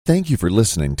Thank you for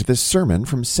listening to this sermon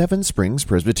from Seven Springs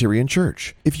Presbyterian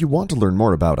Church. If you want to learn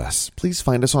more about us, please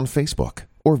find us on Facebook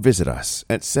or visit us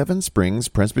at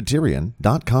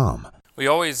sevenspringspresbyterian.com. We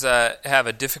always have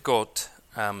a difficult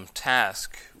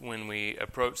task when we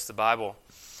approach the Bible,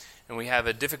 and we have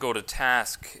a difficult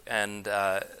task, and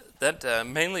that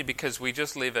mainly because we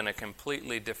just live in a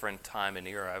completely different time and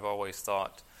era. I've always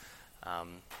thought,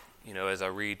 as I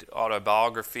read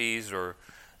autobiographies or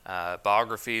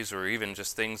biographies, or even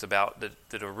just things about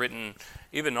that are written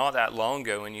even not that long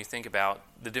ago, when you think about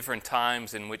the different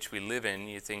times in which we live in,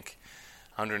 you think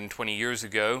 120 years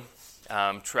ago,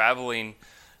 traveling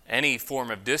any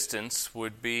form of distance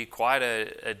would be quite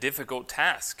a difficult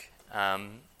task.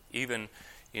 Even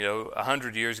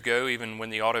 100 years ago, even when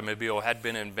the automobile had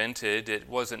been invented, it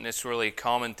wasn't necessarily a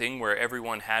common thing where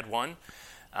everyone had one.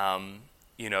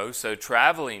 So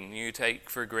traveling, you take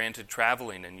for granted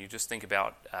traveling, and you just think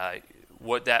about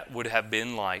what that would have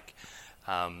been like.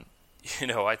 I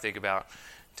think about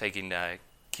taking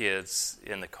kids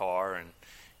in the car, and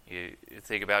you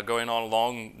think about going on a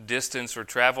long distance or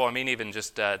travel. I mean, even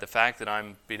just the fact that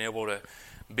I'm being able to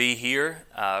be here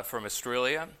from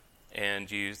Australia, and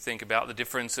you think about the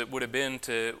difference it would have been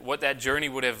to what that journey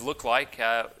would have looked like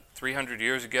 300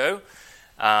 years ago.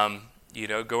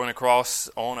 Going across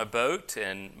on a boat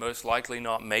and most likely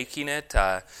not making it.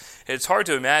 It's hard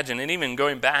to imagine. And even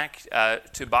going back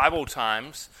to Bible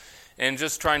times and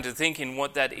just trying to think in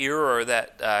what that era or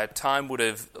that time would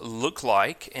have looked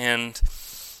like. And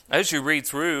as you read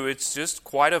through, it's just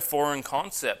quite a foreign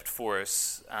concept for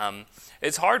us.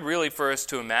 It's hard really for us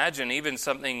to imagine even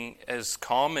something as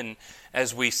common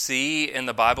as we see in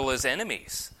the Bible as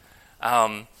enemies.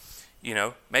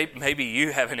 Maybe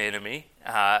you have an enemy,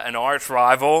 an arch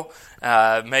rival,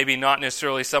 maybe not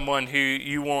necessarily someone who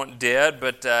you want dead,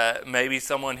 but maybe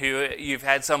someone who you've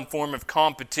had some form of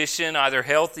competition, either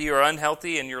healthy or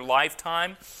unhealthy, in your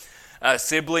lifetime,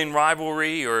 sibling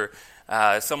rivalry, or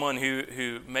someone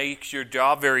who makes your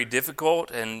job very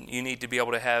difficult, and you need to be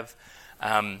able to have,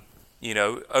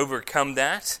 overcome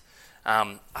that.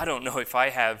 I don't know if I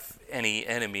have any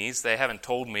enemies. They haven't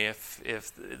told me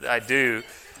if I do.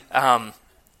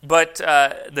 But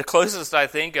the closest I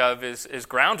think of is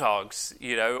groundhogs,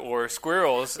 or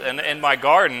squirrels in my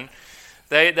garden.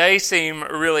 They seem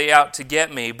really out to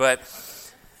get me. But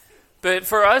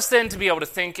for us then to be able to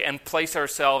think and place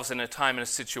ourselves in a time and a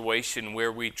situation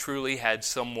where we truly had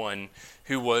someone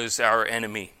who was our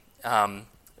enemy. And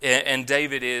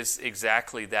David is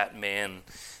exactly that man.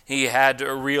 He had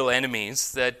real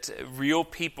enemies, that real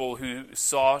people who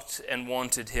sought and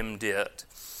wanted him dead.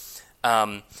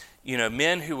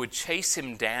 Men who would chase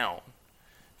him down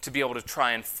to be able to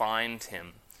try and find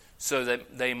him so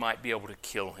that they might be able to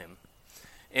kill him.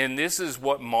 And this is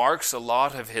what marks a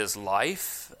lot of his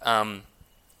life. And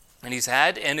he's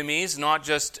had enemies, not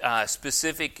just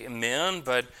specific men,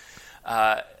 but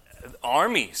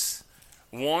armies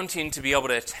wanting to be able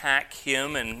to attack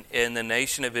him and the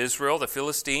nation of Israel, the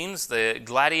Philistines, the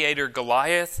gladiator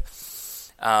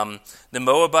Goliath, the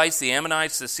Moabites, the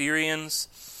Ammonites, the Syrians.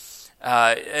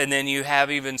 And then you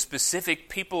have even specific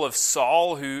people of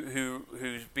Saul who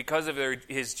because of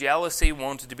his jealousy,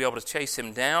 wanted to be able to chase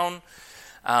him down.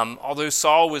 Although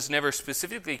Saul was never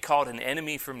specifically called an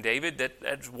enemy from David,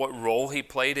 that's what role he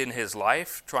played in his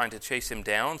life, trying to chase him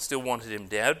down, still wanted him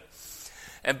dead.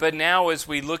 But now as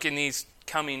we look in these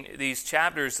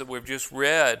chapters that we've just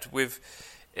read,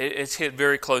 it's hit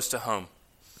very close to home.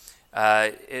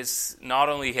 It's not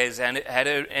only has had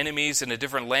enemies in a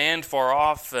different land far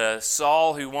off,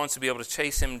 Saul, who wants to be able to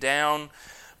chase him down,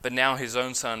 but now his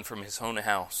own son from his own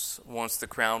house wants the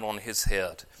crown on his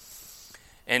head.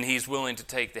 And he's willing to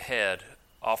take the head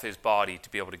off his body to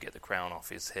be able to get the crown off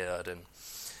his head.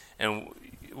 And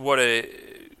what a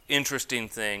interesting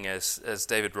thing, as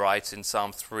David writes in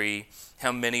Psalm 3,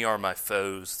 how many are my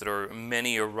foes,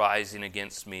 many are rising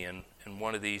against me, and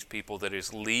one of these people that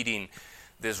is leading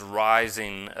this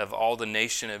rising of all the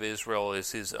nation of Israel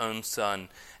is his own son,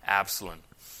 Absalom.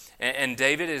 And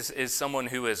David is someone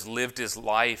who has lived his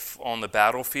life on the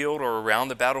battlefield or around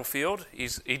the battlefield.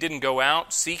 He didn't go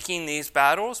out seeking these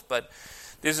battles, but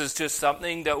this is just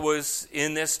something that was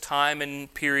in this time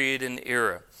and period and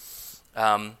era.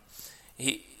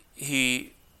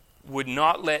 He would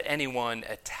not let anyone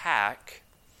attack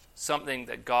something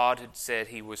that God had said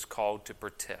he was called to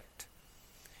protect.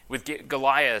 With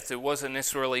Goliath, it wasn't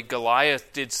necessarily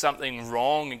Goliath did something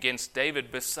wrong against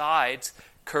David besides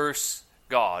curse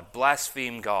God,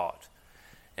 blaspheme God.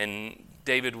 And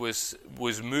David was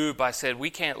moved by, said, we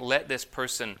can't let this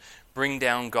person bring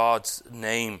down God's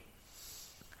name.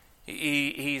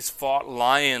 He's fought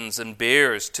lions and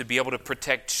bears to be able to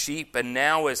protect sheep, and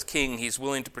now as king he's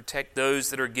willing to protect those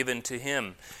that are given to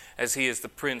him, as he is the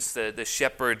prince, the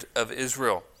shepherd of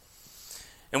Israel.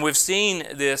 And we've seen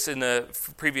this in the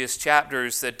previous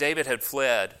chapters that David had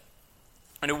fled,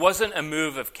 and it wasn't a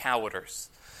move of cowardice.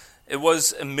 It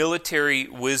was a military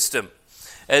wisdom.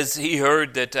 As he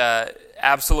heard that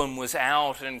Absalom was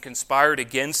out and conspired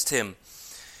against him,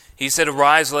 he said,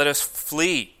 "Arise, let us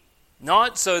flee."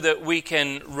 Not so that we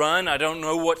can run, I don't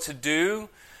know what to do,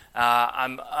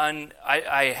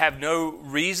 I have no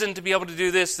reason to be able to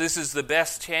do this. This is the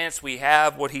best chance we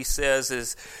have. What he says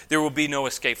is there will be no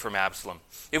escape from Absalom.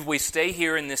 If we stay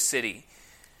here in this city,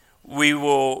 we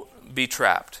will be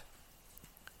trapped.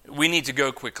 We need to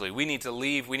go quickly. We need to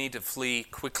leave. We need to flee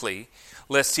quickly,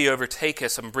 lest he overtake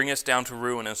us and bring us down to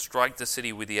ruin and strike the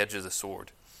city with the edge of the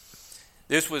sword.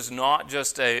 This was not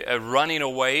just a running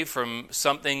away from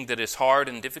something that is hard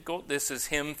and difficult. This is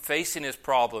him facing his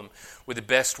problem with the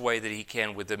best way that he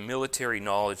can, with the military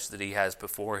knowledge that he has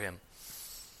before him.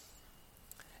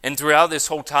 And throughout this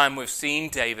whole time, we've seen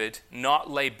David not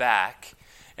lay back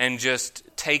and just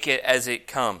take it as it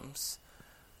comes,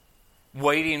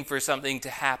 waiting for something to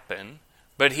happen,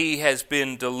 but he has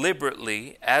been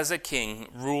deliberately, as a king,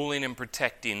 ruling and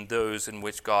protecting those in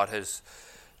which God has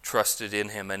trusted in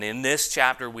him. And in this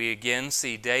chapter, we again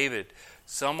see David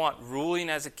somewhat ruling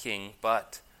as a king,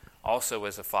 but also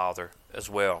as a father as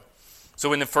well.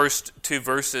 So in the first two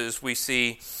verses, we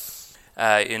see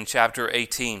in chapter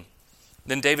 18,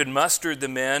 "Then David mustered the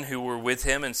men who were with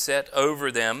him and set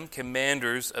over them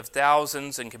commanders of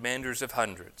thousands and commanders of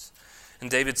hundreds.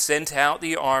 And David sent out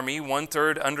the army,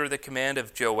 1/3 under the command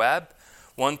of Joab,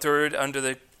 1/3 under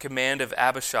the command of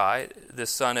Abishai, the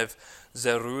son of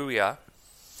Zeruiah,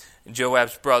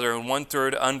 Joab's brother, and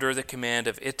 1/3 under the command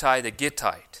of Ittai the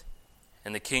Gittite.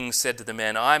 And the king said to the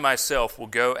men, I myself will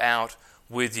go out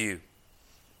with you."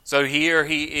 So here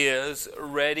he is,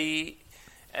 ready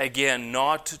again,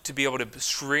 not to be able to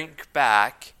shrink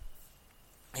back.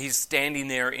 He's standing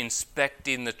there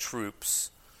inspecting the troops.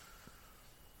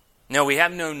 Now, we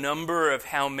have no number of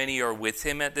how many are with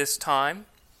him at this time.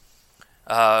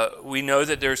 We know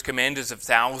that there's commanders of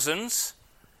thousands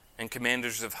and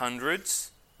commanders of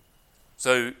hundreds.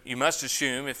 So you must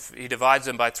assume, if he divides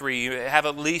them by 3, you have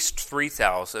at least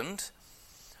 3,000.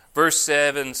 Verse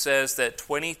 7 says that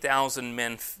 20,000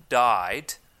 men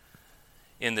died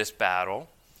in this battle,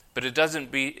 but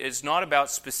it's not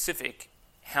about specific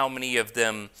how many of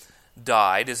them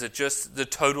died. Is it just the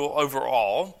total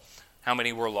overall? How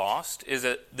many were lost? Is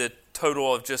it the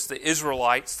total of just the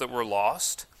Israelites that were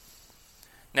lost?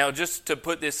 Now, just to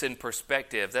put this in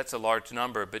perspective, that's a large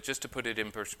number, but just to put it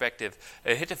in perspective,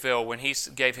 Ahithophel, when he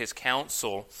gave his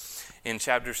counsel in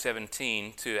chapter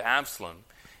 17 to Absalom,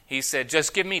 he said,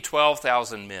 just give me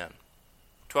 12,000 men.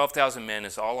 12,000 men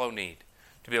is all I'll need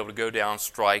to be able to go down and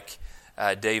strike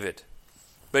David.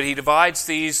 But he divides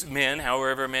these men,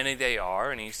 however many they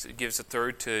are, and he gives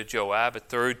 1/3 to Joab,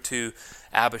 1/3 to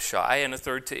Abishai, and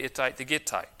 1/3 to Ittai the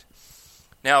Gittite.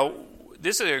 Now,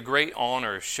 this is a great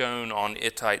honor shown on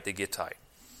Ittai the Gittite.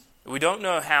 We don't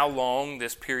know how long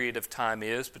this period of time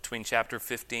is between chapter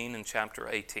 15 and chapter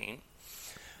 18.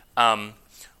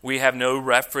 We have no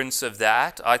reference of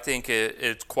that. I think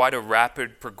it's quite a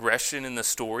rapid progression in the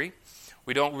story.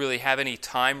 We don't really have any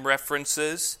time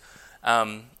references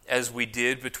as we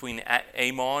did between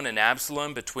Amnon and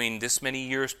Absalom, between this many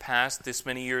years past, this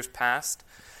many years past.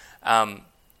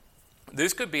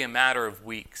 This could be a matter of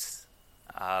weeks.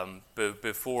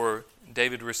 Before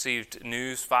David received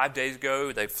news 5 days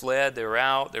ago, they fled, they're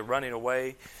out, they're running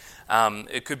away.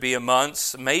 It could be a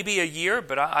month, maybe a year,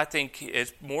 but I think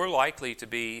it's more likely to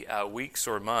be weeks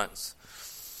or months.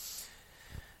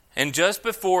 And just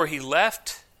before he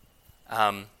left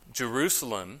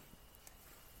Jerusalem,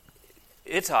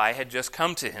 Ittai had just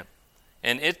come to him.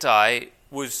 And Ittai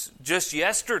was just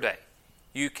yesterday,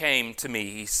 "You came to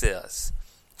me," he says.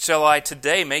 "Shall I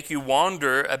today make you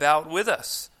wander about with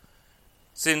us?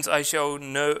 Since I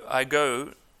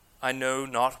go, I know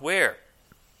not where."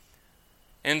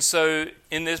 And so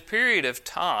in this period of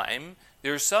time,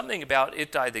 there's something about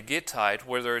Ittai the Gittite,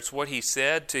 whether it's what he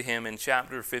said to him in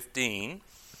chapter 15,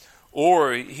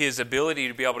 or his ability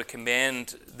to be able to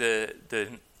command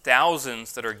the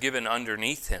thousands that are given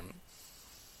underneath him.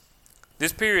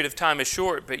 This period of time is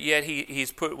short, but yet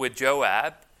he's put with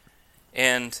Joab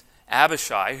and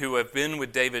Abishai, who have been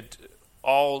with David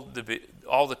all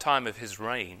the time of his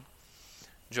reign.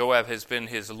 Joab has been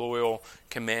his loyal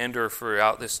commander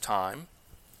throughout this time.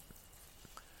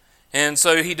 And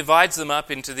so he divides them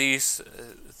up into these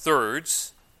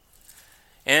thirds.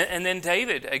 And then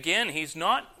David, again, he's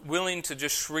not willing to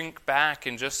just shrink back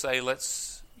and just say,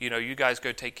 you guys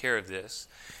go take care of this.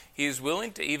 He is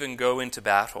willing to even go into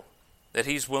battle, that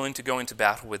he's willing to go into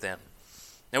battle with them.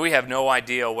 Now, we have no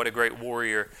idea what a great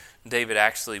warrior David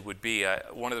actually would be.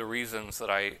 One of the reasons that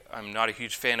I'm not a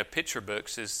huge fan of picture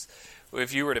books is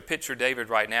if you were to picture David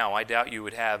right now, I doubt you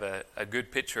would have a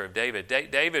good picture of David.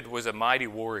 David was a mighty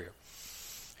warrior.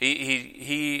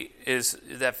 He is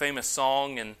that famous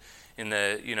song in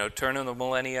the turn of the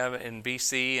millennium in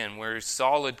BC, and where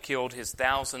Saul had killed his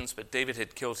thousands, but David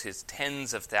had killed his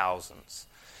tens of thousands.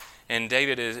 And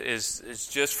David is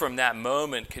just from that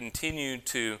moment continued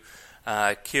to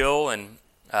kill and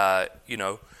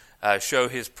show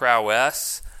his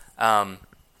prowess.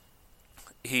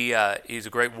 He's a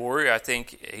great warrior. I think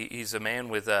he's a man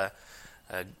with a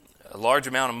large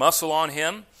amount of muscle on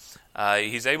him.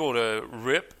 He's able to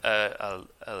rip a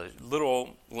little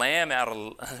lamb out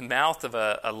of the mouth of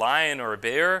a lion or a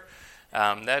bear.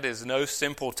 That is no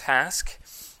simple task.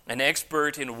 An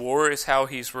expert in war is how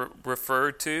he's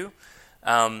referred to.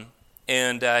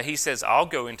 And he says, I'll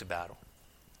go into battle.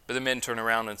 But the men turn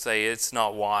around and say, it's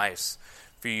not wise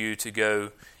for you to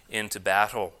go into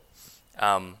battle.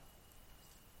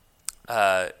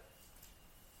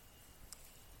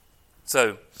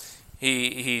 So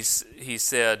he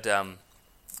said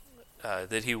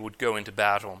that he would go into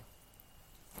battle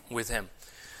with him.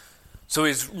 So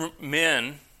his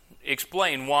men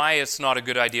explain why it's not a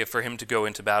good idea for him to go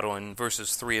into battle in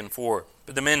verses 3 and 4.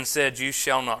 But the men said, you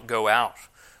shall not go out.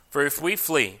 For if we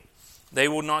flee, they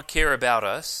will not care about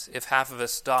us. If half of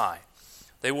us die,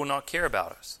 they will not care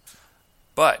about us.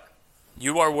 But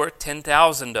you are worth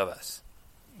 10,000 of us.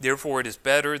 Therefore it is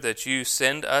better that you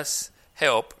send us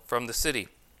help from the city.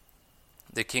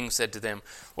 The king said to them,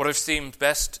 whatever seems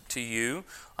best to you,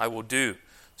 I will do.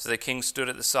 So the king stood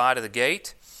at the side of the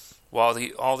gate, while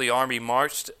all the army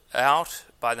marched out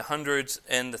by the hundreds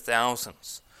and the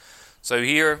thousands. So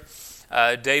here,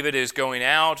 David is going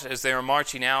out. As they are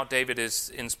marching out, David is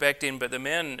inspecting, but the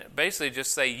men basically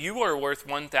just say, you are worth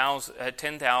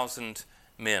 10,000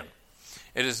 men.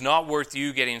 It is not worth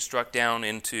you getting struck down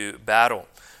into battle.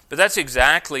 But that's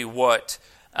exactly what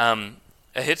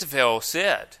Ahithophel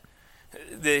said.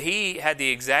 That he had the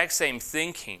exact same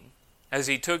thinking as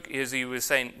he was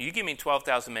saying, you give me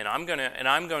 12,000 men, I'm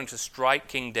going to strike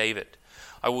King David.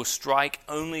 I will strike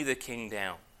only the king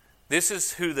down. This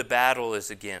is who the battle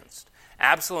is against.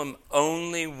 Absalom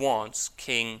only wants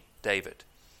King David.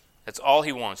 That's all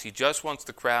he wants. He just wants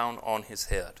the crown on his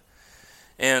head.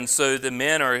 And so the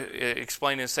men are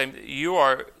explaining the same.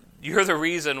 You're the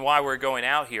reason why we're going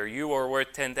out here. You are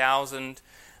worth 10,000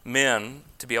 men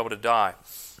to be able to die.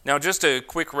 Now, just a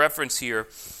quick reference here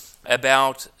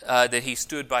about that he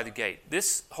stood by the gate.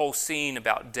 This whole scene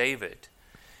about David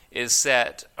is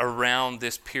set around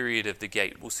this period of the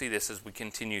gate. We'll see this as we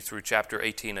continue through chapter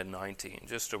 18 and 19.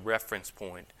 Just a reference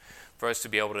point for us to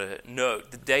be able to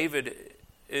note that David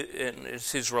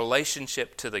is his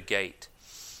relationship to the gate.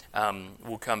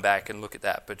 We'll come back and look at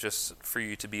that, but just for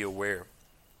you to be aware.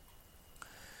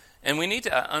 And we need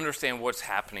to understand what's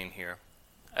happening here.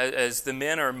 As the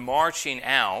men are marching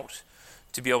out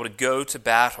to be able to go to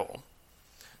battle,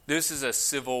 this is a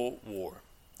civil war.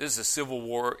 This is a civil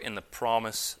war in the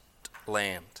promised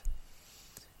land.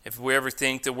 If we ever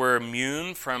think that we're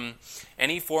immune from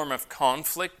any form of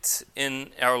conflict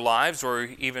in our lives, or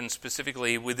even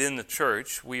specifically within the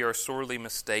church, we are sorely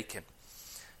mistaken.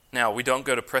 Now, we don't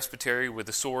go to presbytery with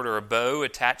a sword or a bow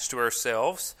attached to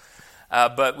ourselves,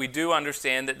 but we do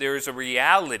understand that there is a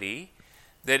reality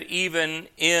that even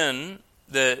in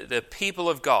the people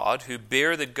of God who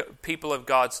bear the people of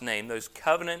God's name, those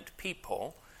covenant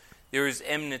people, there is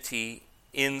enmity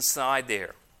inside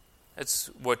there. That's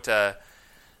what the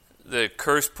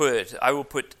curse put. I will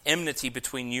put enmity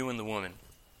between you and the woman.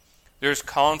 There's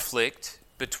conflict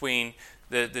between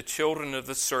the children of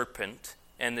the serpent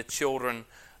and the children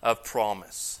of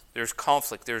promise. There's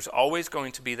conflict. There's always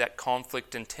going to be that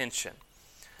conflict and tension.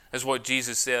 That's what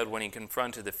Jesus said when he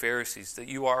confronted the Pharisees, that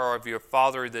you are of your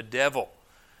father the devil.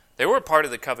 They were part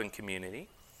of the covenant community,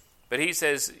 but he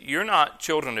says, you're not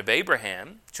children of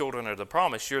Abraham, children of the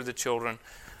promise, you're the children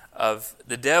of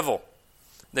the devil.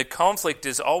 The conflict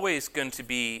is always going to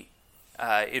be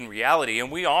in reality,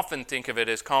 and we often think of it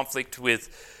as conflict with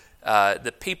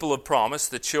the people of promise,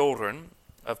 the children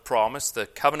of promise, the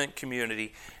covenant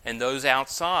community, and those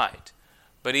outside.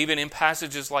 But even in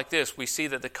passages like this, we see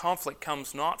that the conflict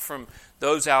comes not from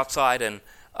those outside and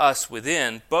us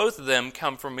within. Both of them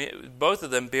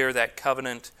bear that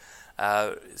covenant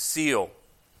seal,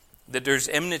 that there's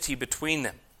enmity between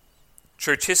them.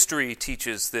 Church history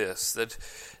teaches this, that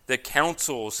the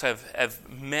councils have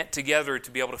met together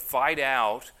to be able to fight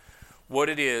out what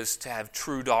it is to have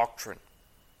true doctrine.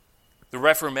 The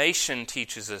Reformation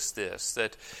teaches us this,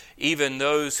 that even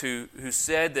those who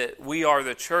said that we are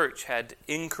the church had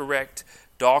incorrect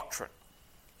doctrine.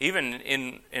 Even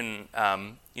in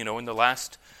the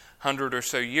last 100 or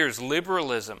so years,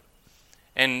 liberalism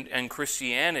and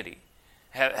Christianity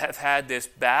have had this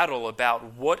battle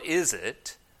about what is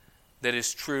it that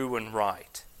is true and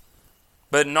right.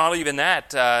 But not even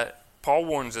that. Paul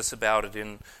warns us about it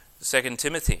in 2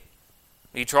 Timothy.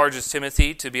 He charges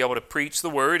Timothy to be able to preach the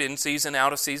word in season,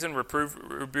 out of season, reprove,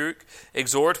 rebuke,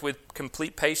 exhort with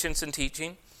complete patience and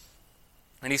teaching.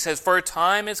 And he says, for a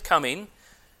time is coming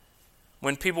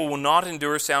when people will not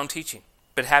endure sound teaching,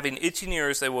 but having itching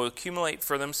ears, they will accumulate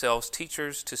for themselves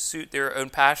teachers to suit their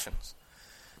own passions.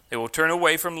 They will turn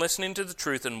away from listening to the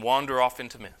truth and wander off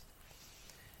into myth.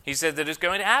 He said that it's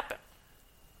going to happen.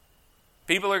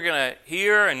 People are going to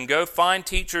hear and go find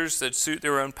teachers that suit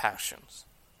their own passions.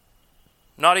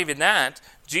 Not even that.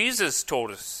 Jesus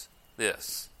told us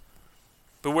this.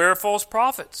 Beware of false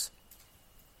prophets,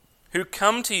 who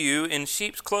come to you in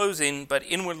sheep's clothing, but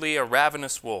inwardly are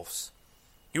ravenous wolves.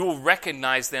 You will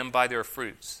recognize them by their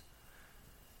fruits.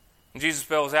 And Jesus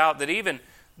spells out that even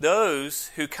those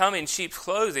who come in sheep's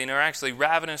clothing are actually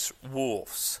ravenous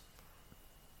wolves.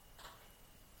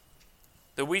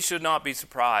 That we should not be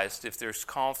surprised if there's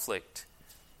conflict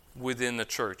within the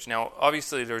church. Now,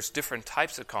 obviously, there's different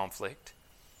types of conflict,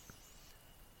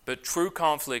 but true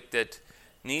conflict that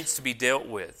needs to be dealt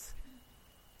with.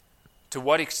 To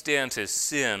what extent is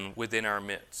sin within our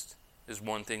midst is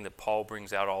one thing that Paul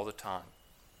brings out all the time.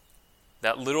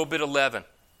 That little bit of leaven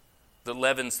that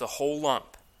leavens the whole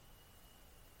lump.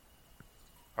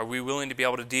 Are we willing to be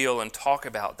able to deal and talk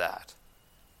about that?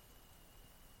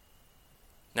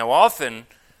 Now, often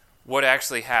what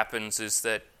actually happens is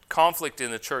that conflict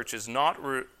in the church is not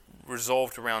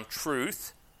resolved around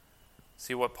truth.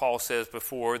 See what Paul says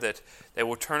before, that they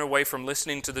will turn away from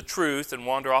listening to the truth and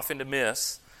wander off into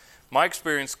myths. My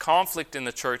experience, conflict in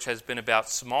the church has been about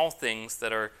small things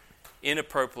that are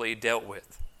inappropriately dealt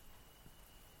with.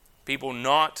 People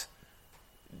not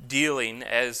dealing,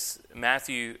 as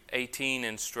Matthew 18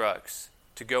 instructs,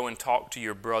 to go and talk to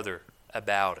your brother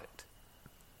about it.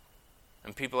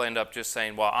 And people end up just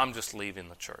saying, well, I'm just leaving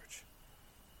the church.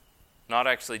 Not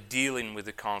actually dealing with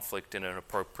the conflict in an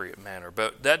appropriate manner.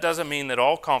 But that doesn't mean that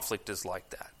all conflict is like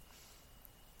that.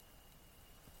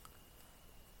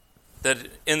 That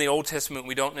in the Old Testament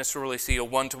we don't necessarily see a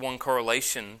one-to-one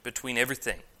correlation between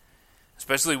everything.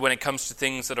 Especially when it comes to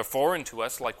things that are foreign to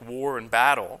us, like war and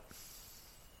battle.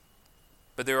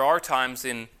 But there are times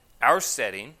in our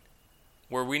setting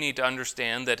where we need to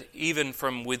understand that even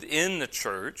from within the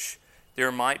church,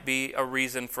 there might be a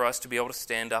reason for us to be able to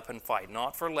stand up and fight.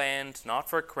 Not for land, not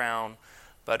for a crown,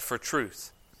 but for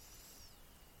truth.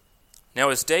 Now,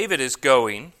 as David is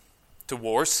going to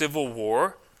war, civil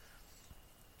war,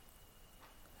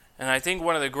 and I think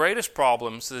one of the greatest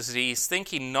problems is that he's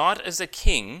thinking not as a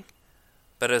king,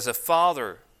 but as a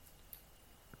father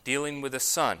dealing with a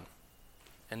son,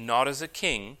 and not as a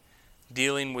king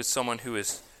dealing with someone who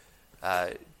is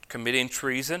committing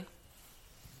treason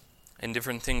and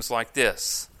different things like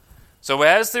this. So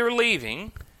as they're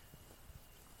leaving,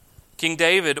 King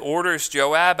David orders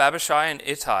Joab, Abishai, and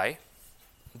Ittai,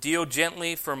 deal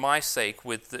gently for my sake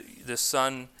with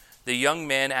the young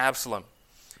man Absalom.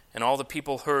 And all the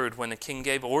people heard when the king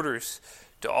gave orders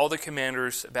to all the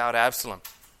commanders about Absalom.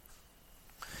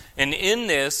 And in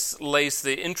this lays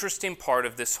the interesting part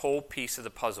of this whole piece of the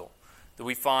puzzle that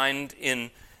we find in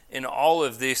all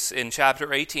of this in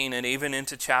chapter 18 and even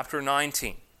into chapter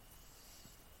 19.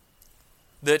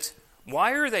 That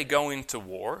why are they going to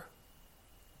war?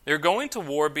 They're going to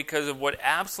war because of what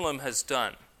Absalom has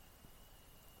done.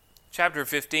 Chapter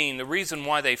 15, the reason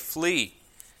why they flee.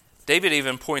 David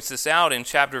even points this out in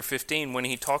chapter 15 when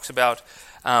he talks about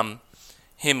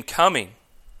him coming.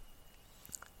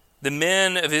 The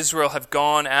men of Israel have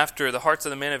gone after, the hearts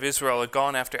of the men of Israel have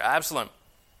gone after Absalom.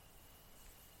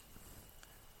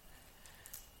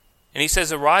 And he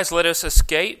says, arise, let us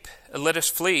escape, let us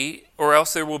flee, or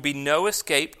else there will be no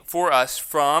escape for us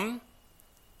from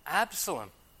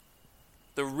Absalom.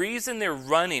 The reason they're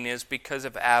running is because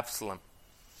of Absalom.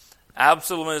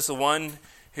 Absalom is the one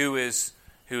who has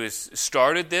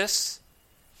started this,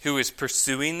 who is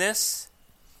pursuing this,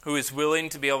 who is willing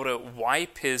to be able to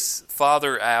wipe his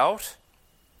father out.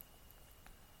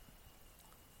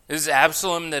 This is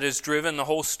Absalom that has driven the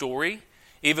whole story,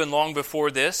 even long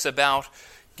before this, about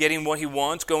getting what he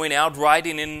wants, going out,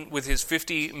 riding in with his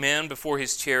 50 men before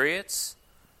his chariots.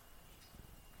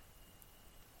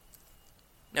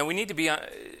 Now we need to be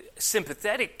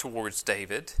sympathetic towards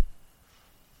David.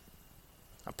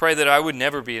 I pray that I would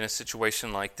never be in a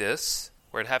situation like this,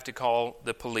 where I'd have to call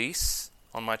the police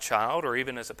on my child, or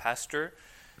even as a pastor,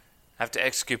 have to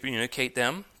excommunicate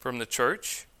them from the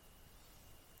church.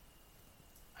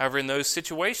 However, in those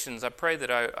situations, I pray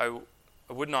that I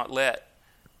would not let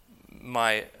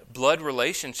my blood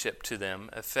relationship to them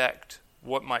affect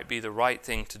what might be the right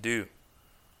thing to do.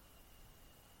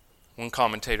 One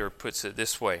commentator puts it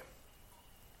this way: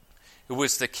 it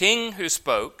was the king who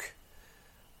spoke,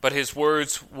 but his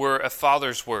words were a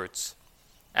father's words.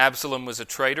 Absalom was a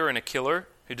traitor and a killer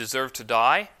who deserved to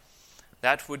die.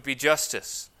 That would be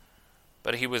justice.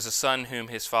 But he was a son whom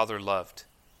his father loved.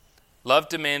 Love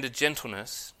demanded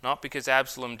gentleness, not because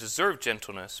Absalom deserved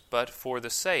gentleness, but for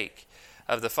the sake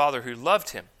of the father who loved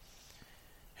him,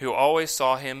 who always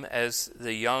saw him as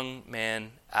the young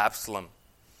man Absalom.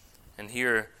 And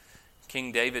here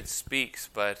King David speaks,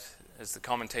 but as the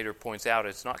commentator points out,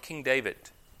 it's not King David,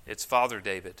 it's Father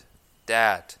David,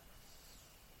 Dad.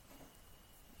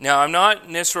 Now, I'm not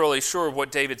necessarily sure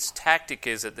what David's tactic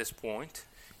is at this point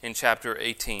in chapter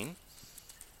 18.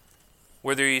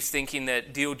 Whether he's thinking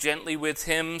that deal gently with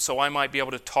him so I might be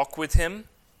able to talk with him.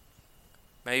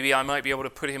 Maybe I might be able to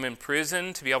put him in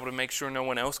prison to be able to make sure no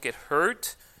one else get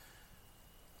hurt.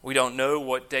 We don't know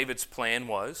what David's plan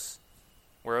was.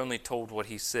 We're only told what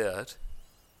he said.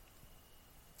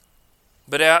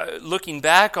 But looking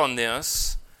back on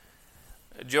this,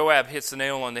 Joab hits the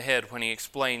nail on the head when he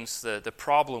explains the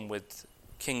problem with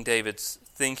King David's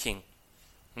thinking.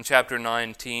 In chapter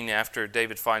 19, after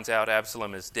David finds out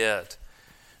Absalom is dead,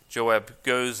 Joab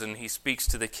goes and he speaks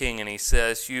to the king and he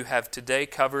says, "You have today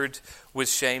covered with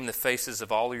shame the faces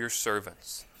of all your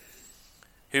servants,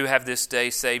 who have this day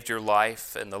saved your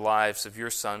life and the lives of your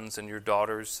sons and your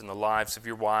daughters and the lives of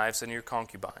your wives and your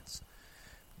concubines,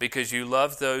 because you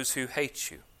love those who hate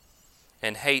you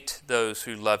and hate those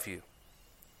who love you.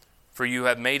 For you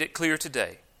have made it clear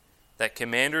today that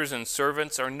commanders and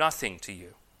servants are nothing to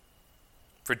you.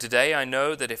 For today I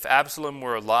know that if Absalom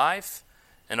were alive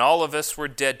and all of us were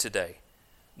dead today,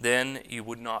 then you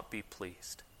would not be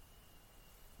pleased."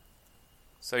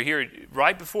 So here,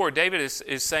 right before, David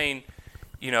is saying,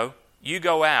 you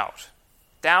go out.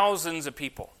 Thousands of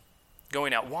people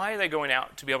going out. Why are they going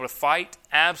out? To be able to fight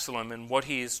Absalom and what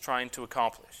he is trying to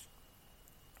accomplish.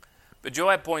 But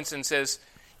Joab points and says,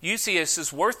 you see us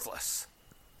as worthless.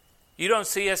 You don't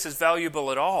see us as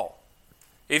valuable at all.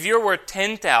 If you're worth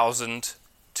 10,000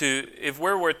 if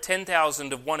we're worth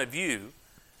 10,000 of one of you,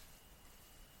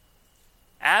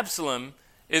 Absalom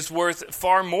is worth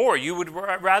far more. You would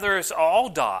rather us all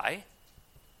die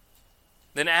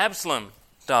than Absalom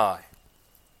die.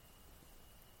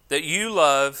 That you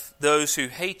love those who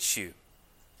hate you.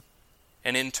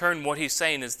 And in turn, what he's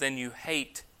saying is then you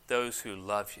hate those who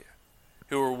love you,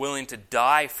 who are willing to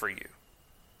die for you.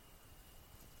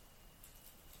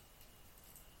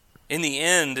 In the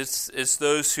end, it's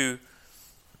those who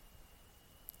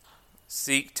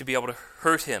seek to be able to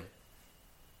hurt him.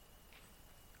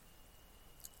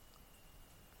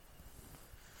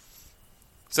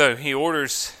 So he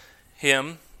orders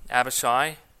him,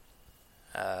 Abishai,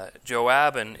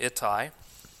 Joab, and Ittai,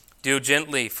 "Deal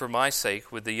gently for my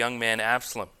sake with the young man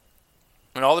Absalom."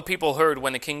 And all the people heard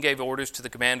when the king gave orders to the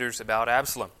commanders about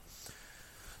Absalom.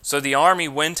 So the army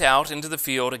went out into the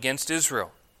field against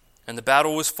Israel, and the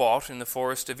battle was fought in the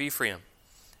forest of Ephraim.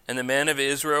 And the men of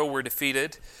Israel were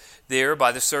defeated there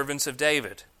by the servants of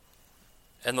David.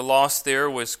 And the loss there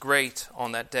was great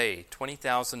on that day,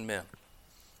 20,000 men.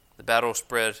 The battle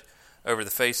spread over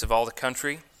the face of all the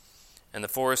country, and the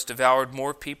forest devoured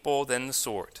more people than the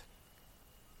sword.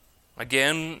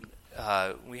 Again,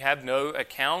 we have no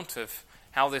account of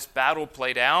how this battle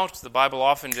played out. The Bible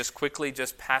often just quickly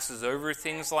passes over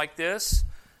things like this.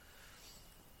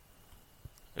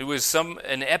 It was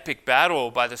an epic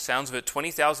battle by the sounds of it.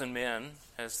 20,000 men,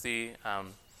 as the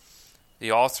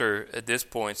author at this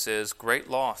point says, great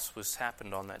loss was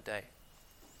happened on that day.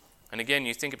 And again,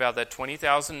 you think about that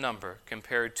 20,000 number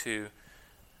compared to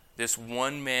this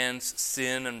one man's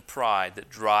sin and pride that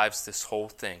drives this whole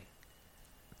thing.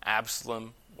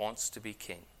 Absalom wants to be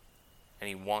king, and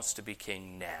he wants to be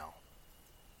king now.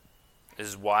 This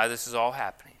is why this is all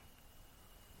happening.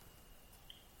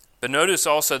 But notice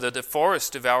also that the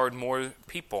forest devoured more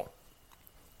people.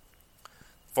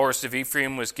 The forest of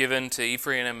Ephraim was given to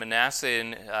Ephraim and Manasseh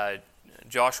in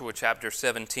Joshua chapter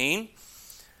 17.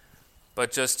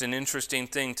 But just an interesting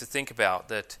thing to think about,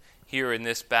 that here in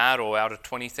this battle, out of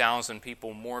 20,000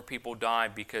 people, more people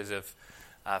died because of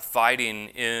fighting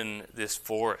in this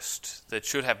forest that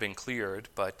should have been cleared,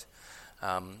 but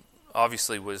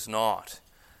obviously was not.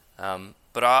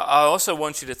 But I also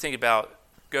want you to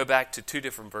go back to 2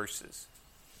 different verses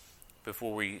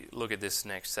before we look at this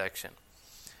next section.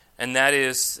 And that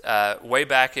is way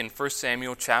back in 1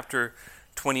 Samuel chapter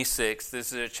 26.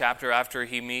 This is a chapter after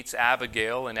he meets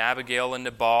Abigail and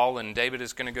Nabal, and David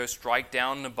is going to go strike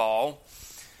down Nabal.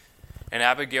 And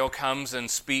Abigail comes and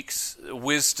speaks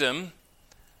wisdom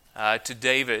to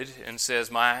David and says,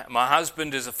 my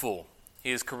husband is a fool.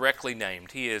 He is correctly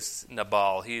named. He is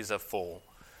Nabal. He is a fool.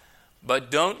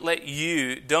 But don't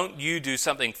you do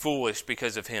something foolish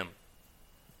because of him.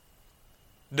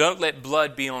 Don't let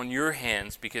blood be on your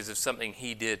hands because of something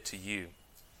he did to you.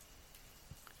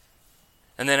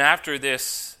 And then after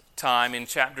this time, in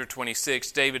chapter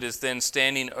 26, David is then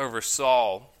standing over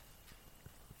Saul.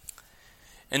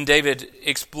 And David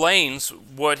explains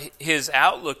what his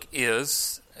outlook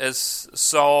is as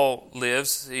Saul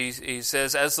lives. He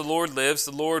says, as the Lord lives,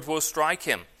 the Lord will strike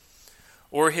him,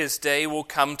 or his day will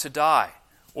come to die,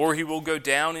 or he will go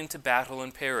down into battle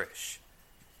and perish.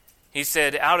 He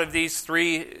said, out of these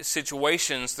 3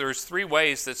 situations, there's 3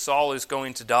 ways that Saul is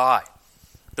going to die.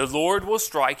 The Lord will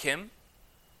strike him,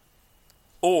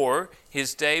 or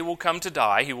his day will come to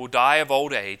die, he will die of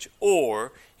old age,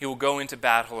 or he will go into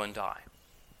battle and die.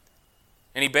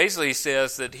 And he basically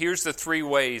says that here's the 3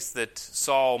 ways that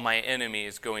Saul, my enemy,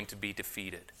 is going to be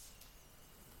defeated.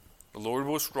 The Lord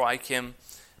will strike him,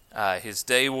 his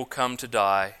day will come to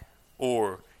die,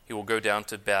 or he will go down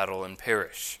to battle and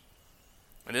perish.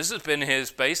 And this has been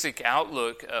his basic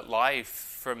outlook at life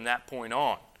from that point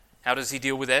on. How does he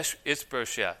deal with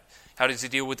Ishbosheth? How does he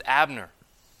deal with Abner?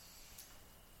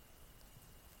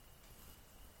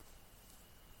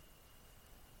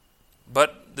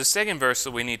 But the second verse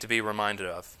that we need to be reminded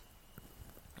of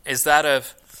is that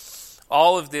of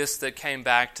all of this that came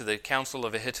back to the council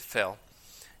of Ahithophel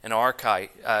and Hushai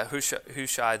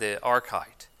the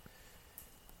Archite.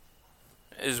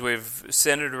 As we've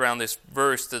centered around this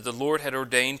verse, that the Lord had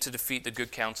ordained to defeat the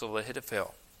good counsel of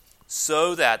Ahithophel,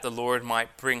 so that the Lord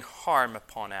might bring harm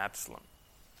upon Absalom.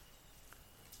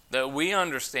 That we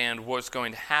understand what's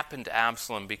going to happen to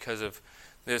Absalom because of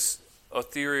this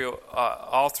ethereal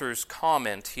author's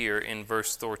comment here in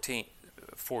verse 14.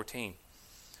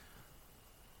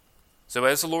 So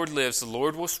as the Lord lives, the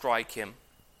Lord will strike him.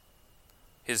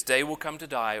 His day will come to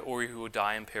die, or he will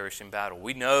die and perish in battle.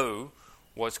 We know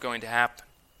what's going to happen.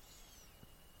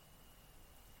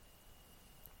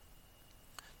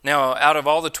 Now, out of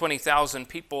all the 20,000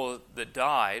 people that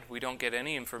died, we don't get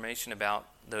any information about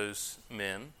those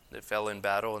men that fell in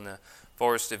battle in the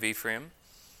forest of Ephraim.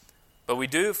 But we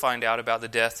do find out about the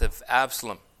death of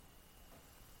Absalom.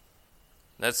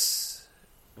 That's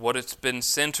what it's been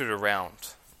centered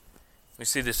around. We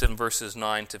see this in verses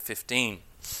 9 to 15.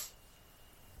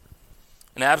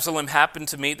 And Absalom happened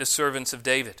to meet the servants of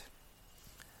David.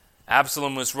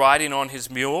 Absalom was riding on his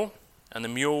mule, and the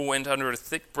mule went under the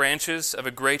thick branches of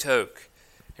a great oak,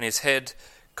 and his head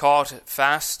caught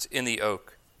fast in the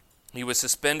oak. He was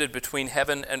suspended between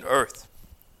heaven and earth,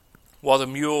 while the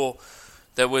mule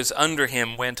that was under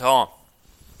him went on.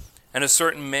 And a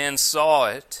certain man saw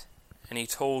it, and he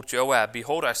told Joab,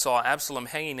 "Behold, I saw Absalom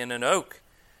hanging in an oak."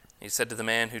 And he said to the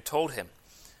man who told him,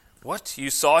 "What, you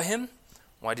saw him?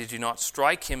 Why did you not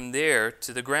strike him there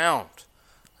to the ground?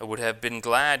 I would have been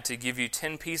glad to give you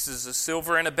 10 pieces of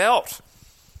silver and a belt."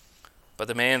 But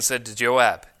the man said to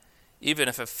Joab, "Even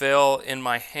if it fell in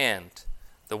my hand,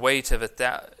 the weight of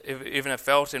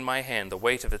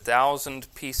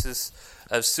 1,000 pieces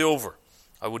of silver,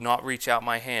 I would not reach out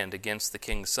my hand against the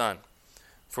king's son.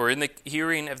 For in the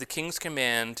hearing of the king's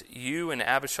command, you and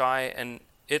Abishai and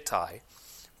Ittai,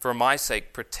 for my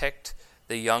sake, protect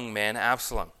the young man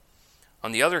Absalom.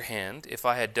 On the other hand, if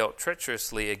I had dealt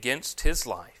treacherously against his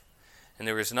life, and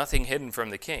there was nothing hidden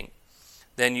from the king,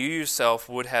 then you yourself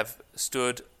would have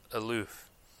stood aloof."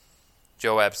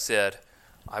 Joab said,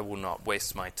 "I will not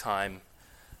waste my time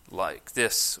like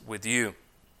this with you."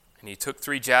 And he took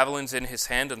 3 javelins in his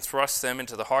hand and thrust them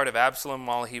into the heart of Absalom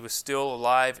while he was still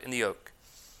alive in the oak.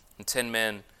 And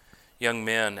 10 young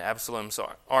men, Absalom's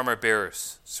armor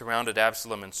bearers, surrounded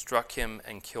Absalom and struck him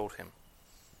and killed him.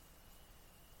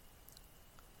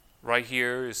 Right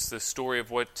here is the story of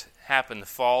what happened, the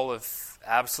fall of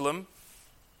Absalom.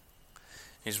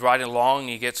 He's riding along,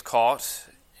 he gets caught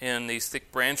in these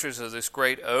thick branches of this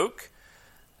great oak.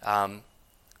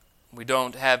 We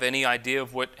don't have any idea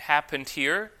of what happened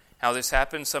here, how this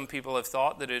happened. Some people have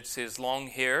thought that it's his long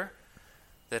hair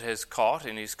that has caught,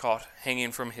 and he's caught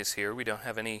hanging from his hair. We don't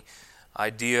have any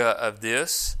idea of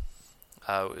this.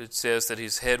 It says that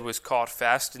his head was caught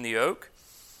fast in the oak.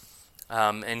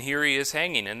 And here he is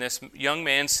hanging, and this young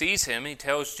man sees him. He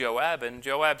tells Joab, and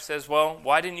Joab says, well,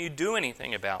 why didn't you do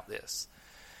anything about this?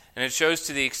 And it shows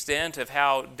to the extent of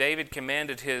how David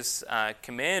commanded his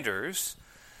commanders,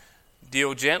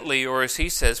 deal gently, or as he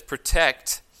says,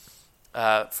 protect,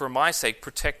 for my sake,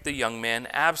 protect the young man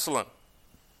Absalom.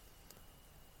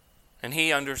 And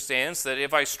he understands that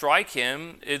if I strike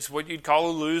him, it's what you'd call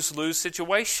a lose-lose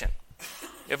situation.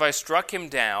 If I struck him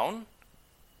down,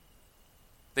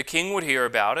 the king would hear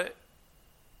about it,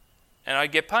 and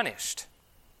I'd get punished.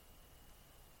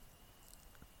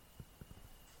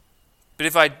 But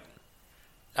if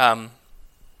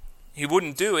he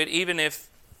wouldn't do it, even if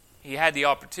he had the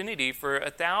opportunity for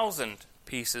 1,000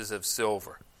 pieces of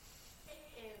silver.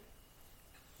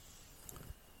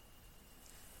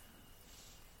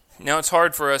 Now, it's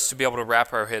hard for us to be able to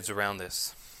wrap our heads around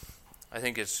this. I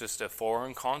think it's just a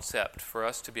foreign concept for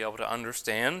us to be able to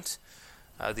understand.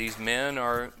 These men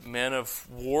are men of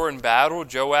war and battle.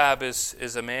 Joab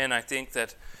is a man, I think,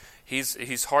 that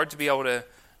he's hard to be able to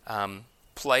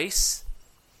place.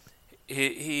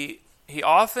 He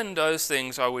often does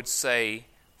things, I would say,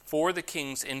 for the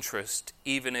king's interest,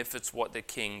 even if it's what the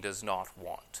king does not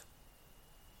want.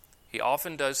 He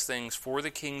often does things for the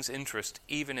king's interest,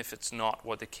 even if it's not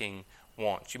what the king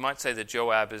wants. You might say that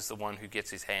Joab is the one who gets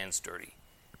his hands dirty,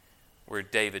 where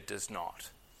David does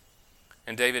not.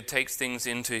 And David takes things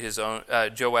into his own.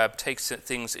 Joab takes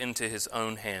things into his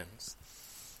own hands,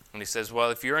 and he says, "Well,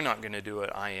 if you're not going to do it,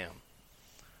 I am."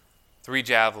 3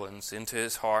 javelins into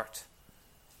his heart,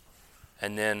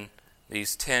 and then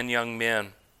these 10 young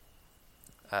men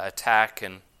attack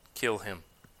and kill him.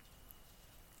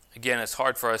 Again, it's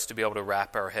hard for us to be able to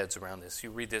wrap our heads around this. You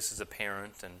read this as a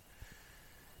parent, and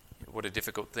what a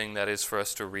difficult thing that is for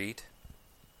us to read.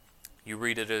 You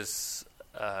read it as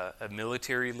a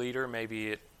military leader, maybe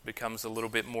it becomes a little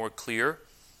bit more clear.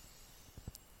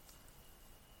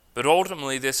 But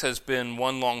ultimately, this has been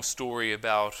one long story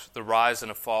about the rise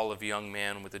and a fall of a young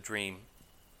man with a dream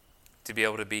to be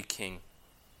able to be king.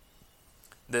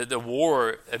 The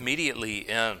war immediately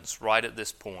ends right at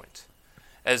this point.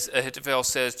 As Ahithophel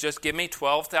says, just give me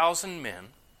 12,000 men,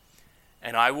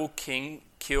 and I will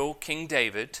kill King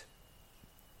David,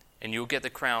 and you'll get the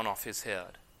crown off his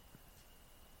head.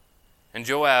 And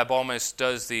Joab almost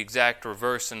does the exact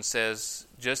reverse and says,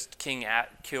 just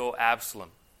kill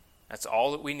Absalom. That's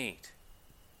all that we need.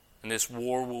 And this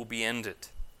war will be ended.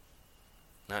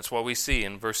 And that's what we see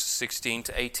in verses 16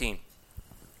 to 18.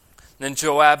 Then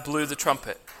Joab blew the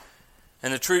trumpet,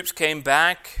 and the troops came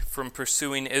back from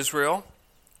pursuing Israel,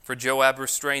 for Joab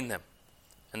restrained them.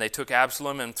 And they took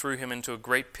Absalom and threw him into a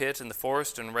great pit in the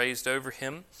forest and raised over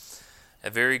him a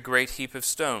very great heap of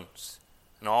stones.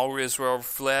 And all Israel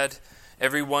fled,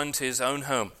 every one to his own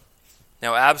home.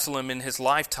 Now Absalom in his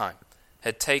lifetime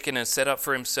had taken and set up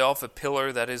for himself a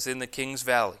pillar that is in the king's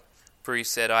valley. For he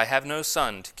said, I have no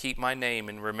son to keep my name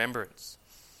in remembrance.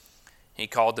 He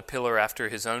called the pillar after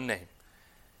his own name,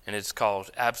 and it's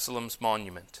called Absalom's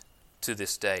Monument to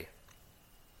this day.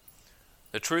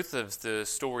 The truth of the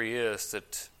story is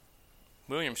that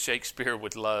William Shakespeare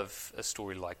would love a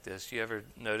story like this. You ever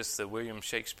notice that William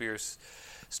Shakespeare's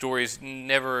stories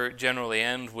never generally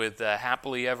end with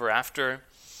happily ever after?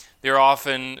 They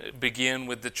often begin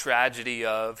with the tragedy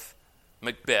of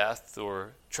Macbeth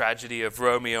or tragedy of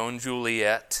Romeo and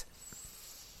Juliet.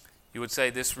 You would say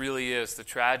this really is the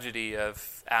tragedy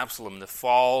of Absalom, the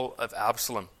fall of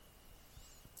Absalom.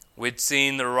 We'd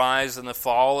seen the rise and the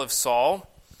fall of Saul,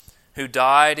 who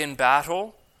died in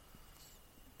battle.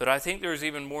 But I think there's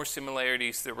even more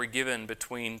similarities that were given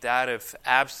between that of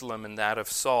Absalom and that of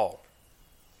Saul.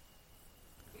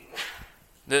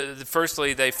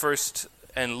 Firstly, they first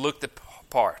and looked the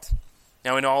part.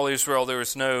 Now in all Israel there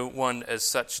was no one as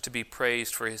such to be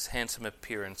praised for his handsome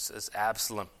appearance as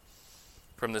Absalom.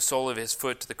 From the sole of his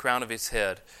foot to the crown of his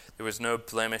head, there was no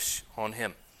blemish on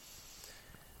him.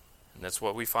 And that's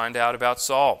what we find out about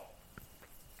Saul.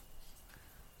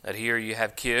 That here you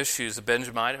have Kish, who's a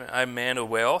Benjamite, a man of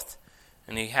wealth,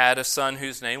 and he had a son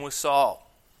whose name was Saul,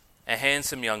 a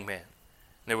handsome young man.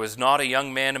 There was not a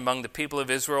young man among the people of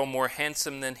Israel more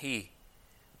handsome than he.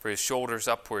 For his shoulders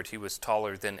upward he was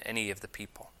taller than any of the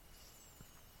people.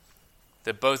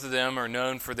 That both of them are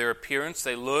known for their appearance.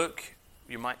 They look,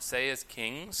 you might say, as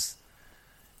kings.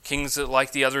 Kings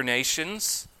like the other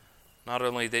nations. Not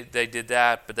only they did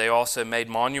that, but they also made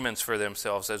monuments for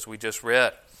themselves, as we just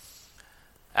read.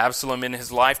 Absalom in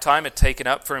his lifetime had taken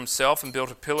up for himself and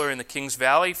built a pillar in the king's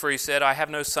valley, for he said, I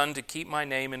have no son to keep my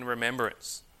name in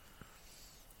remembrance.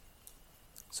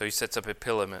 So he sets up a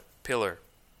pillar.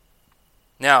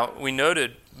 Now, we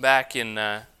noted back in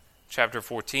chapter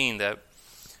 14 that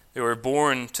There were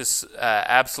born to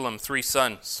Absalom 3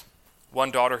 sons,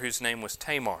 one daughter whose name was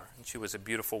Tamar, and she was a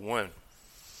beautiful woman.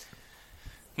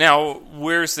 Now,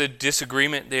 where's the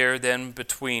disagreement there then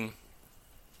between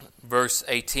verse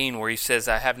 18 where he says,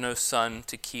 I have no son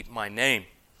to keep my name?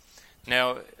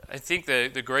 Now, I think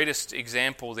the greatest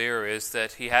example there is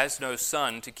that he has no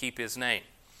son to keep his name.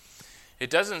 It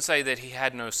doesn't say that he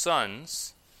had no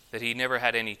sons, that he never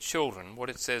had any children. What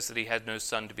it says that he had no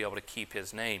son to be able to keep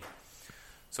his name.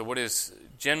 So what is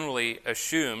generally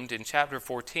assumed in chapter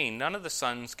 14, none of the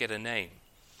sons get a name.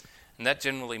 And that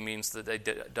generally means that they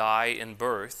die in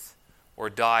birth or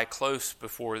die close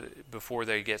before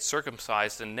they get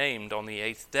circumcised and named on the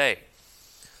 8th day.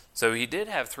 So he did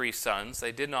have 3 sons.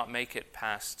 They did not make it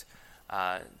past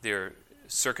their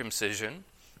circumcision.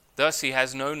 Thus he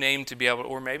has no name to be able to,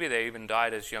 or maybe they even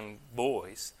died as young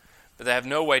boys, but they have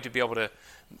no way to be able to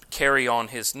carry on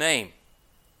his name.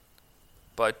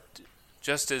 But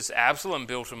just as Absalom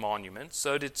built a monument,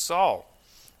 so did Saul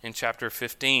in chapter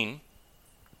 15.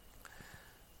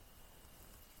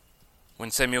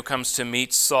 When Samuel comes to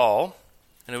meet Saul,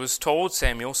 and it was told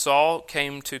Samuel, Saul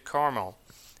came to Carmel,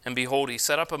 and behold, he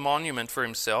set up a monument for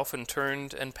himself, and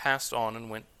turned and passed on,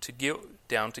 and went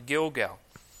down to Gilgal.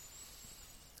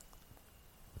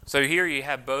 So here you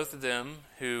have both of them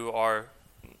who are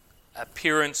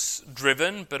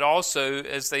appearance-driven, but also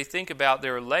as they think about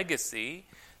their legacy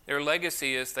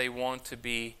is they want to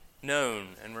be known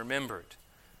and remembered.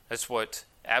 That's what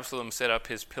Absalom set up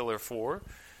his pillar for,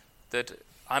 that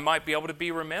I might be able to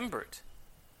be remembered.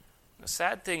 The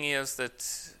sad thing is that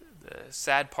the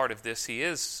sad part of this, he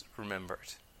is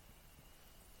remembered.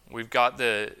 We've got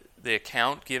the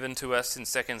account given to us in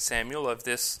 2 Samuel of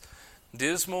this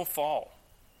dismal fall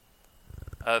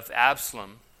of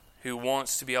Absalom, who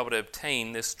wants to be able to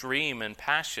obtain this dream and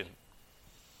passion.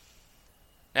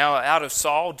 Now, out of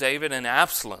Saul, David, and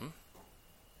Absalom,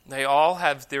 they all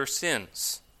have their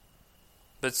sins.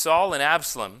 But Saul and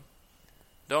Absalom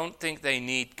don't think they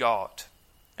need God.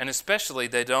 And especially,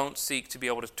 they don't seek to be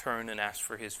able to turn and ask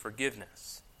for his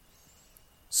forgiveness.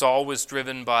 Saul was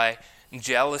driven by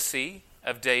jealousy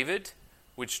of David,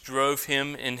 which drove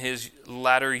him in his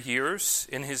latter years,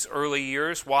 in his early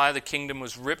years. Why the kingdom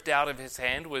was ripped out of his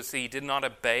hand was he did not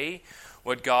obey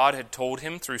what God had told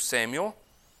him through Samuel.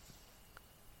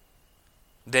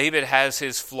 David has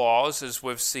his flaws, as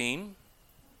we've seen,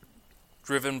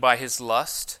 driven by his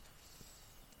lust.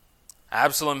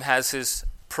 Absalom has his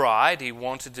pride. He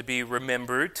wanted to be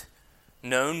remembered,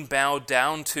 known, bowed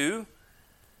down to.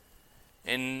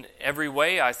 In every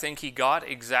way, I think he got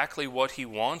exactly what he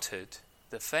wanted,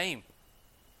 the fame,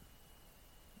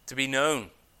 to be known.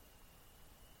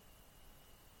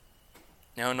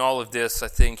 Now, in all of this, I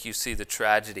think you see the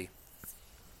tragedy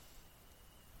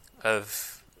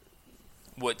of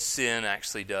what sin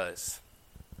actually does.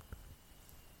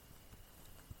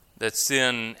 That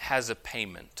sin has a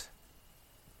payment.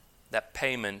 That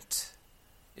payment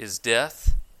is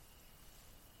death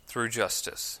through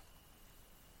justice.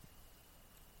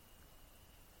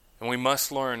 And we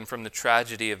must learn from the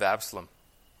tragedy of Absalom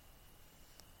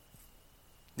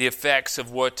the effects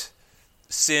of what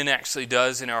sin actually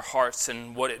does in our hearts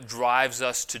and what it drives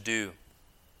us to do.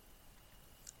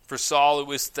 For Saul, it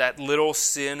was that little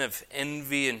sin of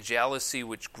envy and jealousy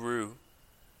which grew.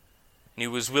 And he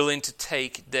was willing to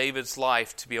take David's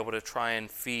life to be able to try and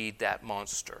feed that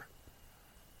monster.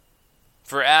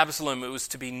 For Absalom, it was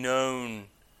to be known,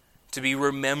 to be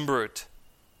remembered.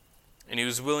 And he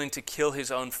was willing to kill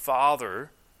his own father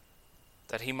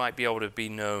that he might be able to be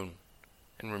known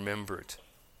and remembered.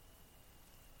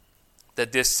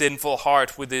 That this sinful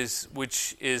heart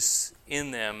which is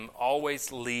in them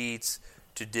always leads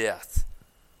to death.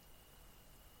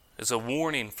 Is a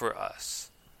warning for us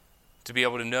to be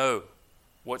able to know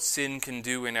what sin can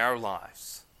do in our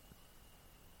lives.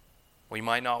 We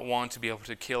might not want to be able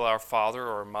to kill our father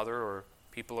or mother or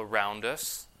people around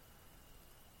us,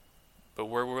 but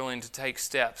we're willing to take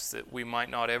steps that we might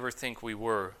not ever think we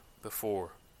were before.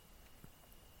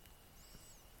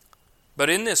 But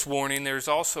in this warning, there's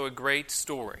also a great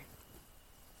story,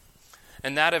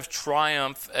 and that of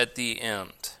triumph at the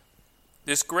end.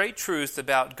 This great truth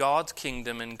about God's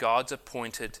kingdom and God's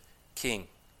appointed king.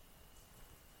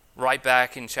 Right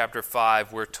back in chapter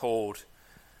 5, we're told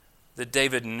that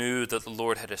David knew that the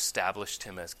Lord had established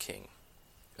him as king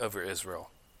over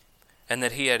Israel, and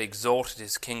that he had exalted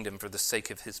his kingdom for the sake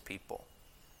of his people.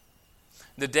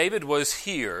 That David was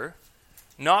here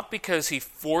not because he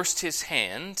forced his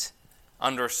hand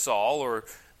under Saul or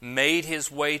made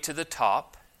his way to the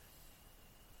top.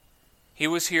 He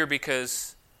was here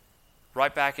because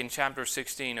right back in chapter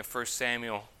 16 of 1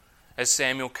 Samuel, as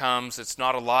Samuel comes. It's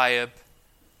not Eliab.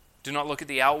 Do not look at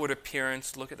the outward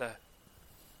appearance.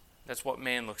 That's what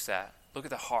man looks at. Look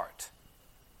at the heart.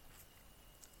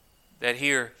 That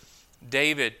here,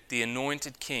 David, the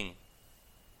anointed king,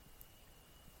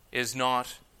 is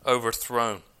not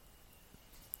overthrown.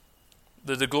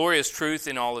 The glorious truth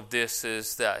in all of this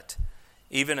is that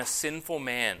even a sinful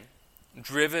man,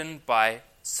 driven by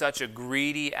such a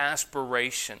greedy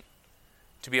aspiration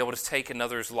to be able to take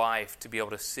another's life, to be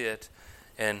able to sit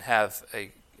and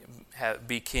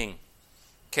be king,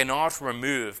 cannot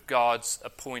remove God's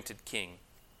appointed king.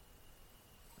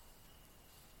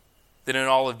 That in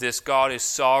all of this, God is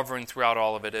sovereign throughout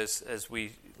all of it, as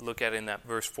we look at in that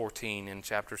verse 14 in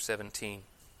chapter 17.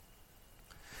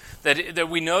 That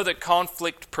we know that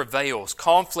conflict prevails.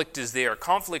 Conflict is there.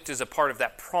 Conflict is a part of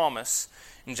that promise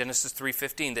in Genesis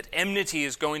 3:15, that enmity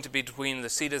is going to be between the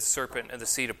seed of the serpent and the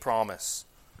seed of promise.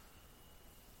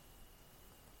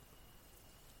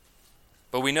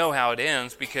 But we know how it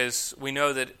ends, because we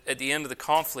know that at the end of the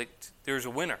conflict, there's a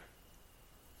winner.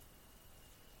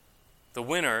 The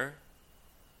winner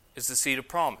is the seed of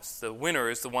promise. The winner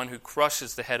is the one who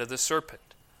crushes the head of the serpent.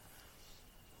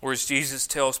 Whereas Jesus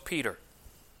tells Peter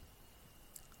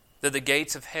that the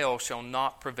gates of hell shall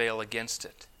not prevail against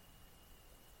it.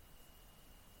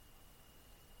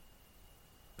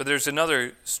 But there's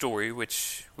another story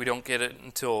which we don't get it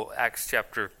until Acts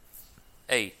chapter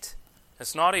 8.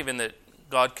 It's not even that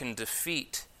God can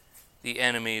defeat the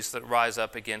enemies that rise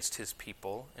up against his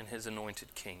people and his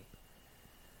anointed king.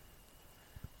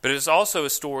 But it's also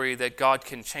a story that God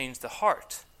can change the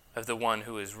heart of the one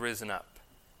who is risen up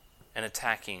and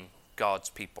attacking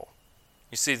God's people.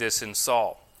 You see this in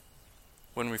Saul.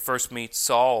 When we first meet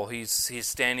Saul, he's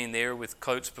standing there with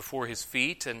coats before his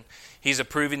feet, and he's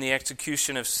approving the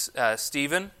execution of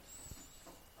Stephen.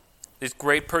 This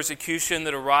great persecution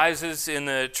that arises in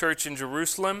the church in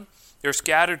Jerusalem. They're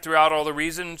scattered throughout all the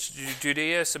regions,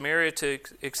 Judea, Samaria, to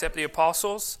accept the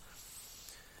apostles.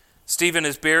 Stephen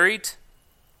is buried,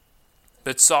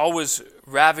 but Saul was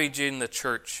ravaging the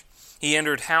church. He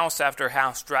entered house after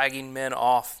house, dragging men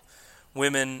off,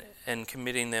 women, and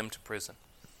committing them to prison.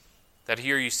 That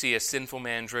here you see a sinful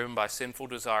man driven by sinful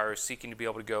desires, seeking to be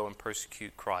able to go and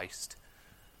persecute Christ.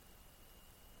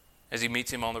 As he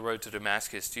meets him on the road to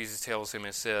Damascus, Jesus tells him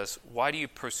and says, "Why do you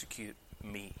persecute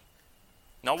me?"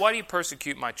 Not why do you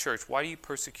persecute my church, why do you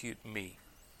persecute me?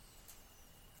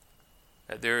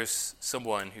 That there is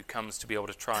someone who comes to be able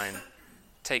to try and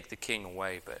take the king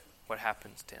away, but what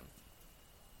happens to him?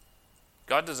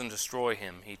 God doesn't destroy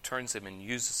him. He turns him and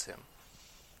uses him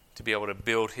to be able to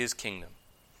build his kingdom.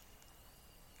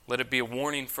 Let it be a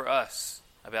warning for us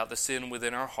about the sin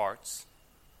within our hearts.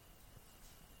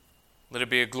 Let it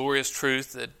be a glorious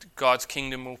truth that God's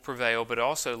kingdom will prevail, but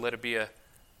also let it be a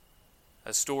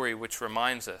story which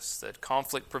reminds us that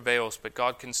conflict prevails, but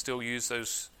God can still use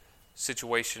those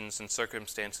situations and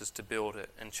circumstances to build it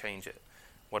and change it,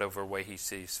 whatever way he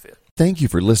sees fit. Thank you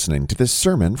for listening to this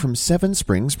sermon from Seven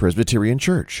Springs Presbyterian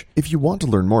Church. If you want to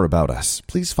learn more about us,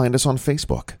 please find us on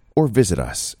Facebook or visit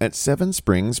us at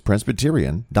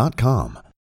sevenspringspresbyterian.com.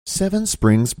 Seven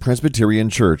Springs Presbyterian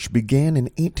Church began in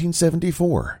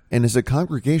 1874 and is a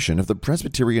congregation of the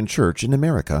Presbyterian Church in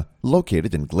America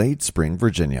located in Glade Spring,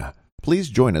 Virginia. Please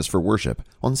join us for worship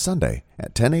on Sunday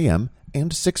at 10 a.m.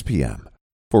 and 6 p.m.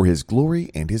 for His glory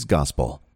and His gospel.